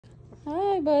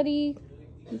Hi, buddy.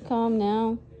 You calm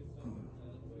now?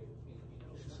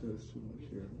 She says too much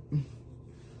here.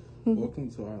 Welcome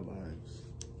to our lives.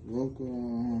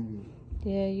 Welcome.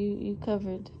 Yeah, you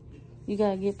covered. You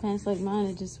gotta get pants like mine.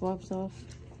 It just swaps off.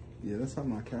 Yeah, that's how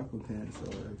my Kappa pants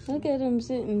are. Actually. Look at him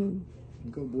sitting.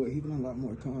 Good boy. He been a lot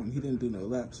more calm. He didn't do no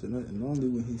laps or nothing. Normally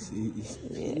when he sees,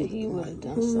 Yeah, he would have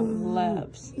done some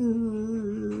laps.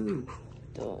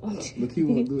 Don't. Look, he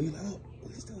won't do it. He's like, oh,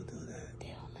 we still do that.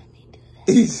 They don't let me do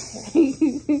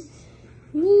that.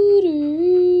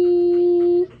 Moody.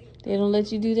 They don't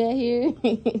let you do that here?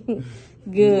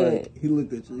 Good. He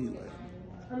looked at you, he like.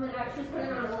 I'm going to actually put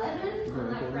it on 11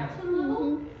 on that correction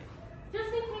level.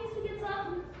 Just in case he gets up.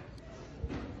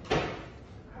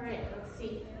 Alright, let's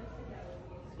see.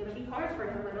 It's going to be hard for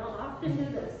him. I don't often do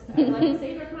this. I like to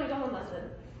save it for my going lesson.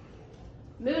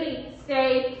 Moody,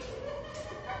 stay.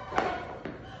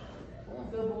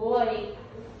 Good boy.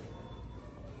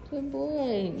 Good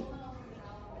boy.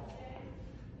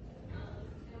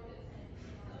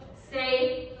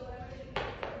 Stay.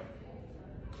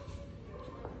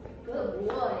 Good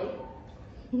boy.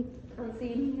 Let's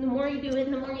see, the more you do it,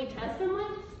 the more you test him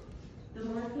with, the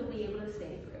more he'll be able to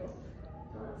stay through.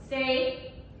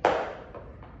 Stay.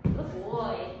 Good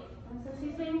boy. And since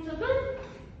he's being so good,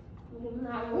 we give him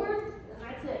that reward, and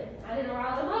that's it. I didn't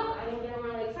rile him up, I didn't get him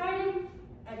really excited.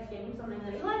 I just gave him something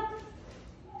that he liked.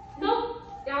 Nope.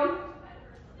 Down.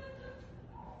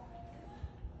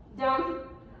 Down.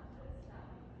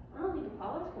 I don't think the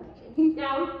collar's connected.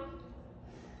 Down.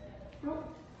 Nope.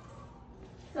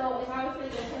 So if I was going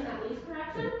to give him that least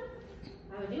correction,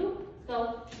 I would do,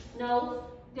 go, no,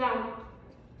 down.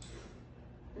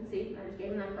 And see, I just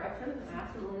gave him that correction. I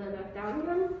asked him to lay back down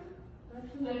again. What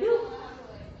should I do?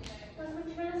 Let's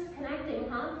make sure this is connecting,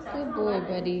 huh? That's Good boy,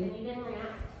 buddy. And you didn't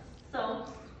react. So,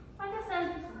 like I said,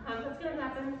 sometimes that's going to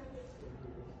happen.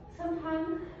 Sometimes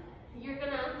you're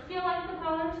going to feel like the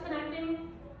collar is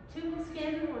connecting to the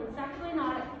skin when it's actually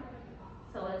not.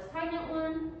 So let's tighten it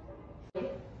one.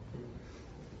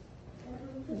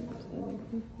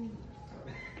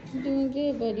 You're doing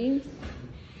good, buddy.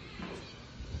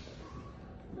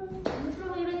 Just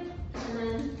relieve it, and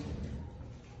then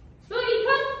Moody,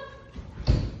 come!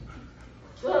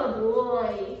 Good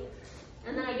boy.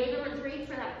 And then I gave him a treat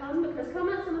for that cum because cum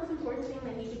is the most important thing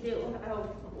that he could do. I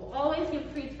will always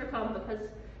give treats for cum because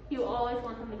you always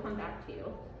want him to come back to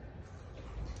you.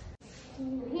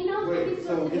 He knows what he's so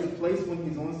supposed to his do. place when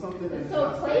he's on something and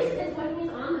So place is when he's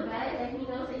on the bed and he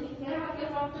knows that he cannot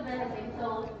get off the bed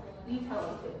until we tell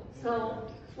him to. So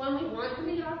when we want him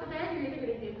to get off the bed, you're either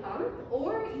going to do come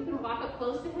or you can walk up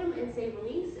close to him and say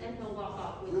release and he'll walk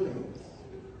off with you.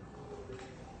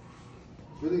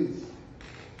 Release.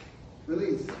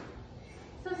 Release.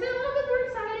 So say a little bit more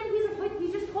excited. He's like, he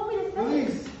just told me to say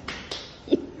Release.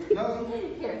 No.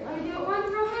 Here, let me do it once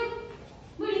real quick.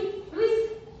 Moody, release.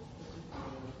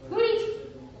 Moody,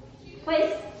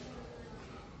 place.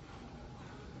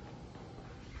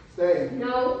 Stay.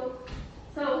 No.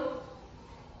 So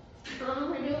all I'm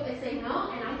going to do is say no,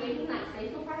 and I gave him that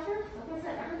facial pressure. Like I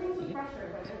said, everything's with pressure,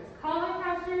 whether it's collar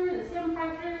pressure, the skin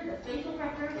pressure, the facial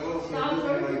pressure, some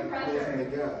sort of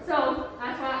pressure. So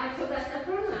that's why I took that step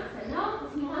further and I said no,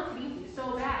 because he wants to beat you so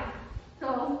bad. So,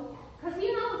 because he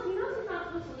knows he's not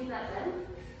supposed to leave that bed.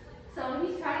 So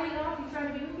he's trying to get off, he's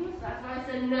trying to be with you, so that's why I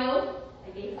said no. I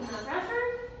gave him that pressure,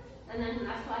 and then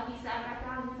that's why he sat back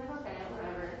down and he's like, okay,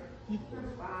 whatever.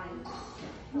 That's fine.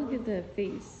 Look at that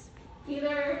face.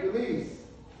 Either Release.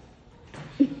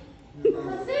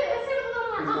 let's say it a little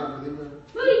more.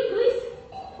 Moody, release.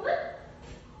 What?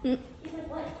 He's like,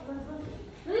 what?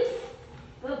 Release.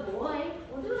 Good boy.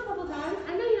 We'll do it a couple times. I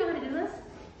know you know how to do this.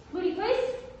 Moody, place.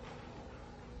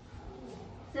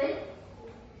 Sit.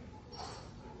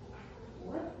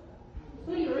 What?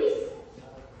 Moody, release.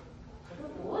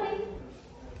 Good boy.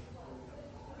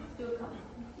 Let's do a couple.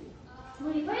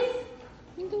 Moody, place.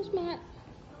 Don't smart.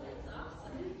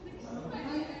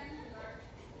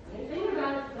 Anything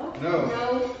about it? No.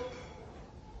 No.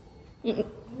 You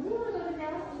want to go to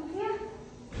Dallas? You can.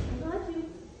 I'll let you.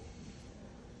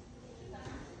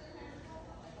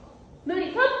 Moody,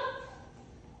 come.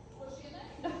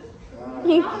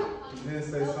 You didn't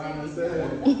say Simon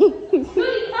said.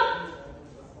 Moody, come.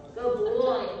 Good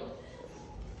boy.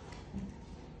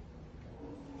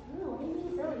 Oh, what do you mean,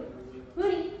 silly?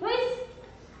 Moody, please.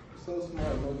 So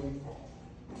smart, Moody.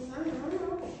 I know.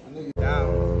 I know you down.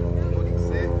 Moody,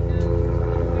 sit.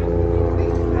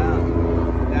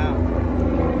 Down.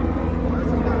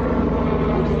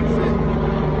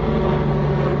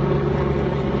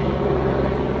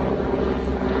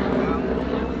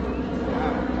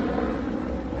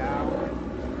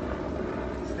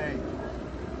 Stay.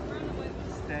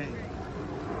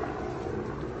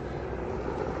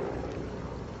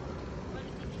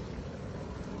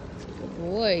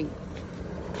 boy.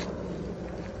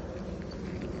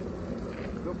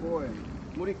 Good boy.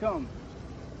 Moody, come.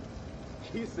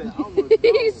 He said, I'm gonna go.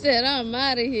 He said, I'm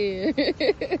out of here.